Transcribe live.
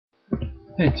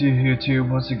Hey to YouTube,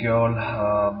 what's it going?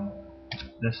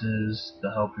 This is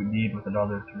the help you need with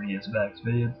another 3ds Max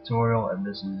video tutorial, and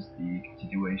this is the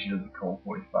continuation of the Colt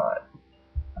 45.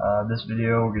 This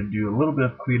video we're going to do a little bit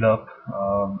of cleanup,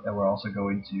 and we're also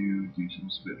going to do some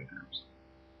smoothing groups.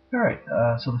 Alright,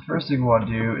 so the first thing we want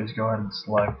to do is go ahead and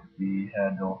select the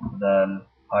handle, then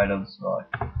item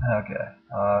select. Okay,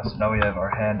 so now we have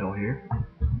our handle here,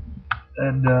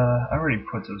 and I already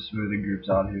put some smoothing groups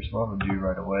on here, so what I'm going to do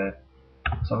right away.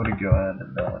 So I'm going to go ahead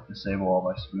and disable all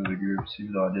my smoothing groups,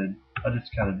 even though I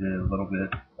just kind of did a little bit,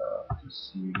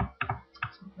 just see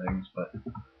some things, but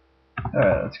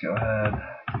alright, let's go ahead,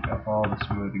 take off all the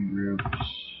smoothing groups.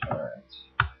 Alright,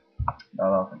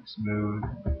 now nothing smooth,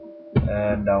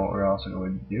 and now what we're also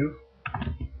going to do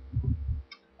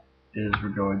is we're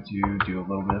going to do a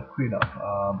little bit of cleanup.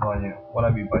 What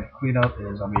I mean by cleanup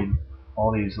is,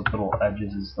 all these little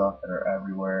edges and stuff that are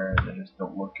everywhere that just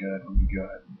don't look good, we can go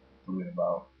ahead and delete them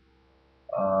out.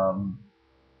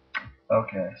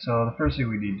 Okay, so the first thing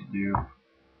we need to do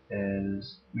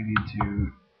is we need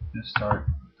to just start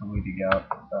deleting out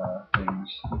things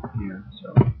here. So,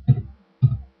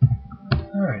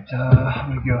 alright, I'm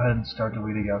going to go ahead and start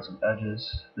deleting out some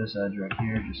edges. This edge right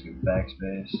here, just go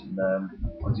backspace, and then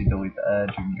once you delete the edge,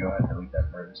 you can go ahead and delete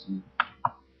that vertex,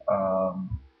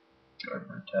 or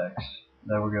vertex.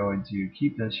 Then we're going to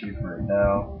keep this here for right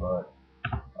now, but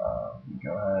we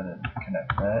go ahead and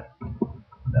connect that.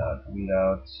 Now delete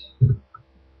out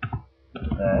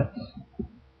that.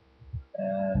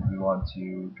 And we want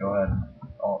to go ahead and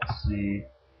Alt C,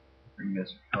 bring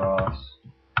this across,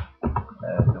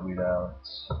 and delete out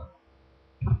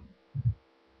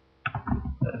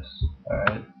this.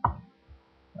 Alright.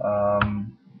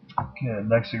 Okay,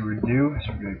 next thing we're going to do is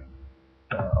we're going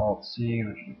to Alt C,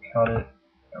 we're going to cut it,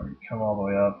 and we come all the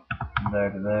way up from there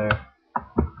to there,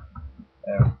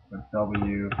 and with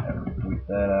W, and we delete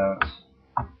that out.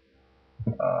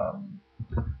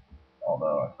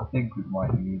 Although I think we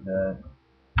might need that.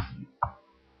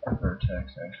 Our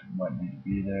vertex actually might need to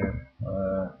be there.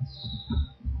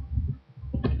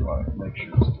 We want to make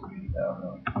sure it's deleted out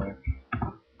really quick.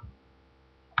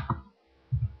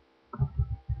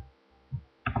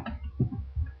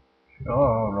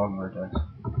 Oh, wrong vertex.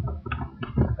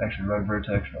 Actually, wrong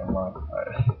vertex, wrong line.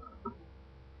 Alright.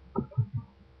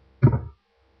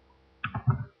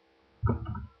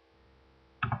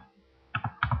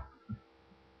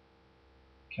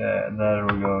 Okay, and then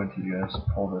we're going to just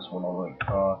pull this one all the way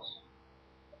across.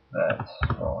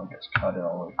 Well, I guess cut it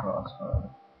all the way across.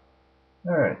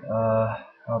 Alright,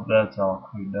 now that's all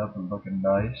cleaned up and looking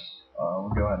nice.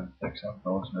 We'll go ahead and fix up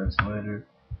those bits later.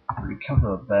 We're going to come to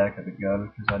the back of the gun,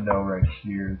 because I know right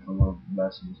here it's a little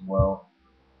messy as well.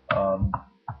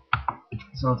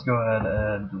 So let's go ahead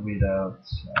and delete out,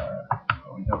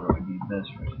 we don't really need this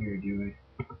right here, do we?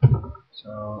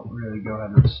 So we're going to go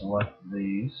ahead and select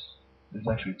these. There's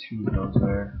actually 2 of those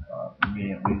there, for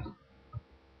me at least.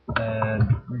 And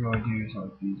we're going to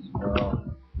select these as well.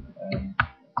 And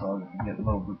so we can get a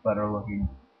little bit better looking.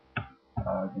 We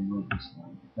can move this a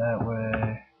little bit that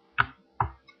way.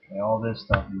 Okay, all this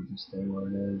stuff needs to stay where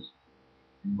it is.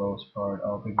 For the most part, I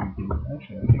don't think we can.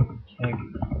 Actually, I think we can get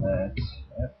rid of that.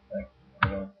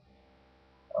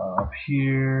 Up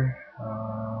here, I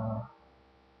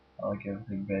like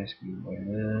everything basically the way it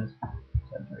is.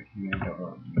 Except right here, don't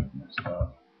really need this stuff.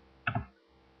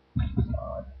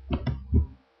 Odd.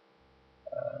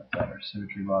 Got our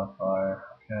symmetry modifier.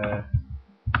 Okay.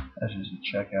 That's just to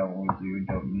check out what we do and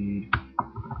don't need.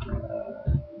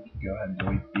 Go ahead and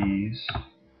delete these.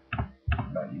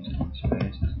 I'm not using these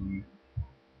spaces.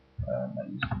 I'm not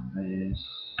using these.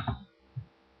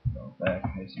 Go back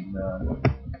facing that.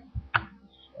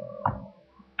 So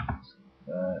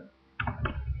that.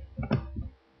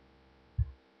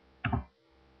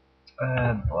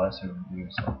 And the last thing we'll do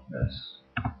is like this.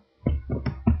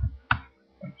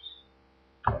 Oops.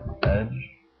 Edge.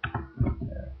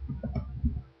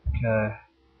 Okay.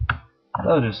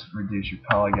 That'll just reduce your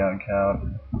polygon count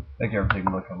and make everything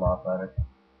look a lot better.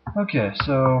 Okay,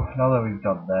 so now that we've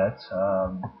done that,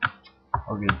 what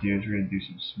we're going to do is we're going to do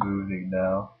some smoothing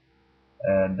now.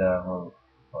 And we'll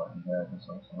do that. This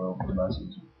looks a little bit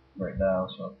messy right now,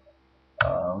 so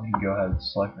we can go ahead and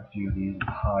select a few of these and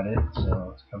hide it. So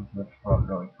let's come to the front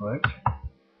really quick.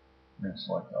 We're going to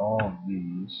select all of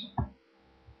these,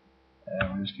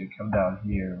 and we're just going to come down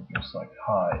here. We're going to select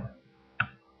hide.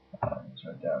 It's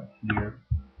right down here.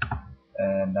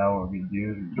 And now what we're going to do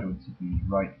is we're going to the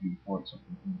right viewport, so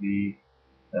we can be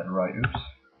then right,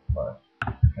 left.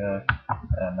 Okay,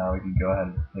 and now we can go ahead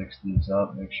and fix these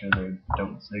up, make sure they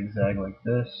don't zigzag like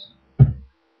this.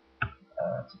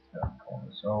 So let's pull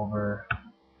this over.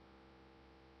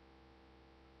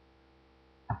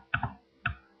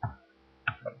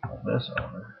 this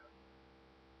over.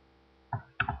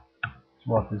 Just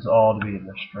want this all to be in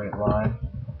a straight line.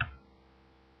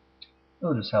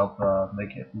 It'll just help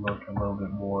make it look a little bit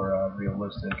more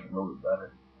realistic, a little bit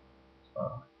better. So,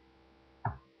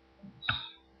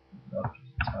 up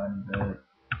just a tiny bit.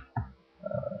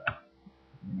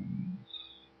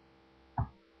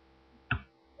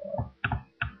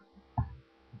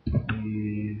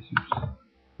 These, oops.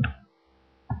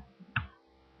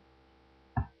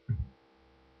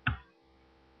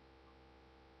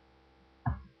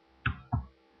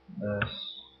 This.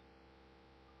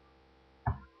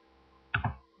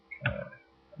 Okay.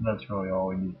 And that's really all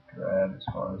we need to grab as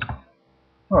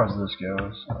far as this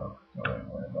goes, so don't really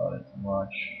worry about it too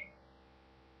much.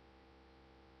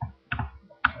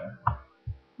 Okay.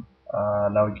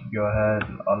 Now we can go ahead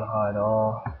and unhide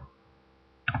all.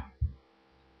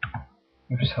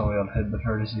 Oops, so we unhid the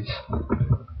vertices.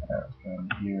 Let's go in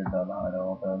here and unhide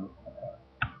all of them.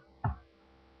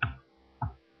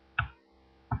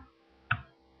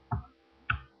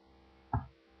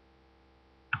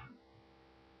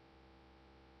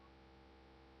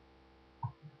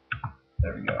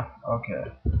 There we go. Okay.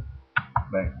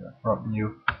 Back to the front view.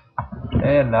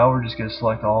 And now we're just going to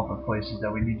select all of the places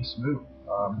that we need to smooth.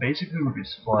 Basically, we're going to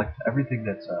select everything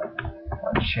that's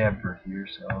chamfered here.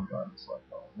 So I'm going to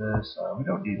select all this. We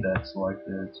don't need that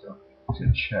selected, so I'm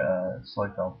going to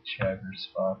select all the chamfer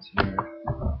spots here.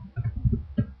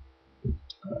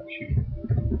 Shoot.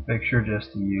 Make sure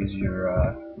just to use your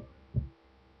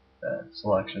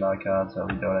selection icon so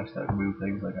we don't accidentally move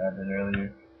things like I did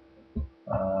earlier.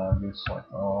 I'm going to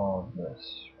select all of this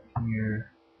right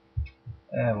here.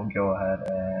 And we'll go ahead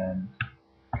and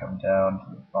come down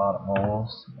to the bottom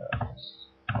holes,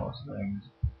 those things,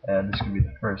 and this could be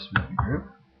the first smoothing group.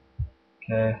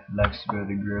 Okay, next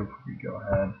smoothing group, we go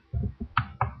ahead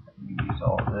and use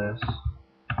all this.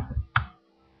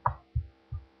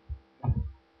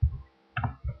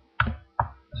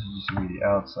 This is just going to be the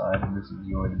outside, and this is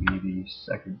going to be the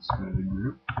second smoothing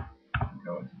group.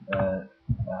 Go into that,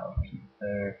 now keep it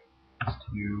there, it's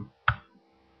 2.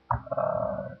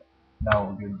 Now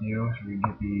what we're going to do is we're going to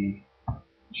get the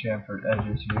chamfered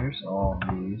edges here, so all of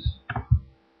these.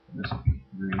 This will be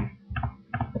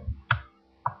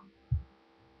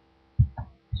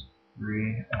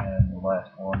 3, and the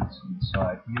last one that's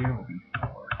inside here will be 4.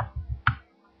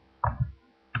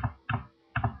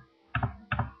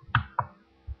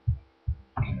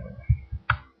 Okay.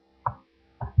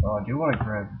 Well, I do want to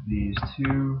grab these 2,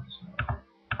 so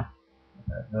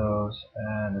grab those,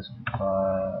 and this will be 5,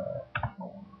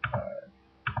 4, 5.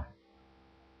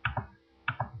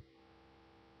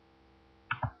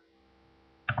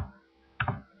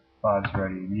 5's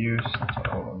already in use,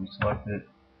 so I'll select it.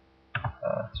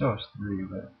 So it's 3,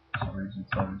 but for some reason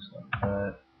it's letting me select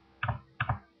that.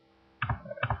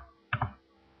 Right.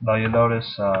 Now you'll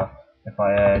notice if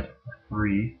I add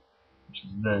 3, which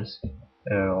is this,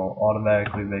 it'll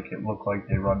automatically make it look like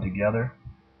they run together.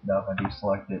 Now if I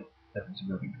deselect it, then it's a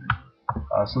really group.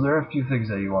 So there are a few things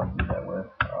that you want to do that with.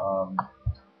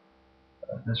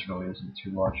 This really isn't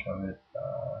too much of it.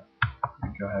 We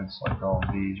go ahead and select all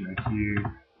of these right here.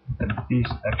 And these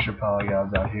extra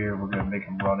polygons out here, we're going to make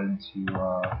them run into,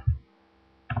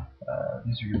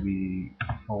 these are going to be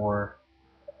 4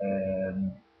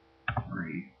 and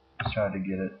 3. Just trying to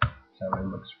get it so it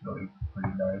looks really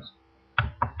pretty nice.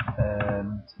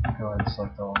 And go ahead and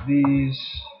select all of these.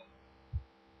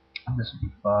 This will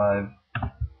be 5.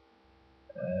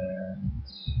 And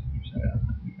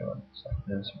we go ahead and select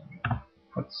this. We'll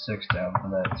put 6 down for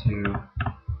that too.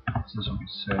 So this will be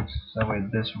 6. So that way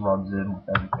this runs in with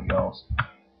everything else.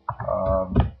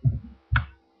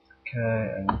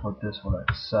 Okay, and we'll put this one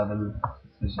at 7.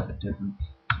 This is at a different.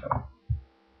 So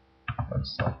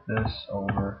let's select this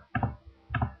over.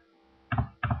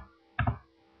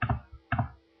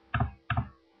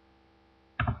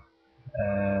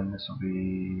 And this will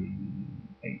be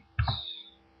 8.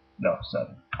 No,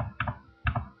 7.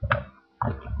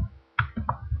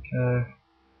 Okay.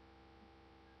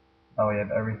 Now we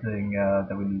have everything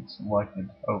that we need selected.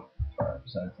 Oh, sorry,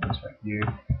 besides this right here.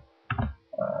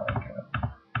 Okay.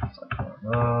 Select all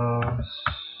those.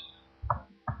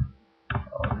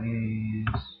 All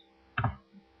these.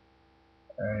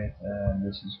 Alright, and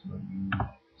this is going to be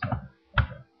 7.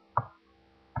 Okay.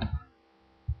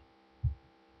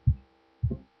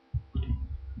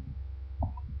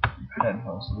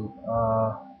 Headphones loop.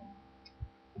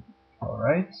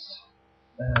 Alright.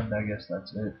 And I guess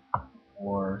that's it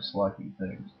for selecting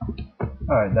things.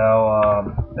 Alright,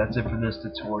 now that's it for this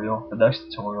tutorial. The next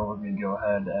tutorial we're going to go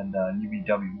ahead and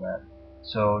UVW that.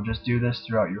 So just do this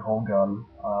throughout your whole gun.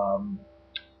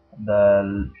 And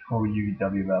then before you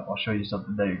WMF, I'll show you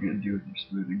something that you're going to do with your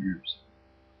smoothing groups.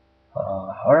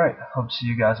 Alright, hope to see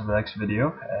you guys in the next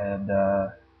video, and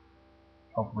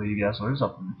hopefully you guys learned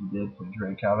something. If you did, please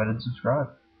rate, comment, and subscribe.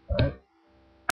 Alright.